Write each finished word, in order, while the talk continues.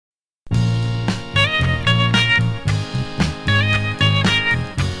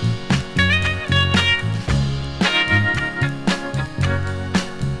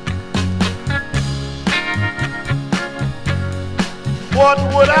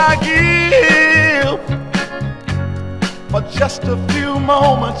I give for just a few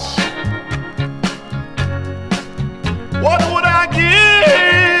moments? What would I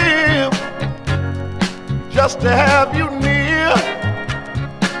give just to have you near?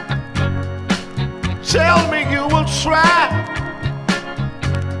 Tell me you will try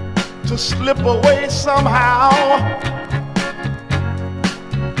to slip away somehow.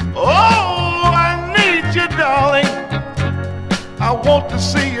 Oh, I need you, darling. I want to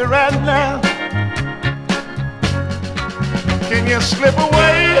see you right now. Can you slip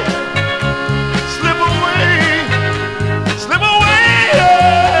away? Slip away. Slip away.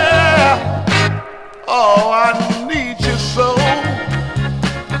 Yeah. Oh, I need you so.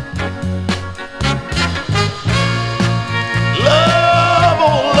 Love,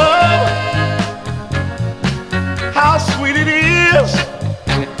 oh love, how sweet it is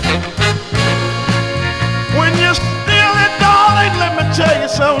when you're still it, darling. Let me tell you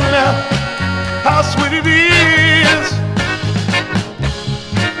something now, how sweet it is.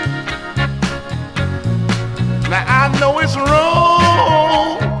 Now I know it's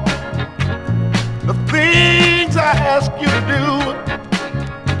wrong, the things I ask you to do,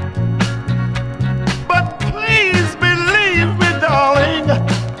 but please believe me, darling,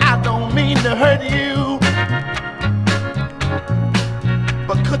 I don't mean to hurt you.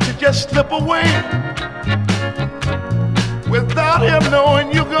 But could you just slip away without him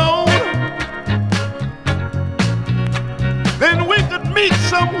knowing you're gone? Then we could meet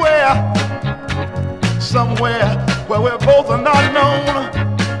somewhere where we're both are not known.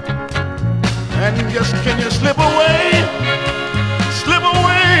 And just can you slip away? Slip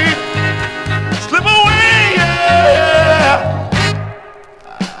away. Slip away, yeah.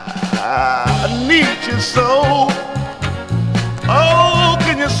 I need you so. Oh,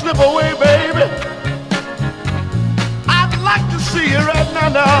 can you slip away, baby? I'd like to see you right now,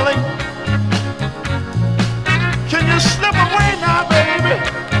 darling.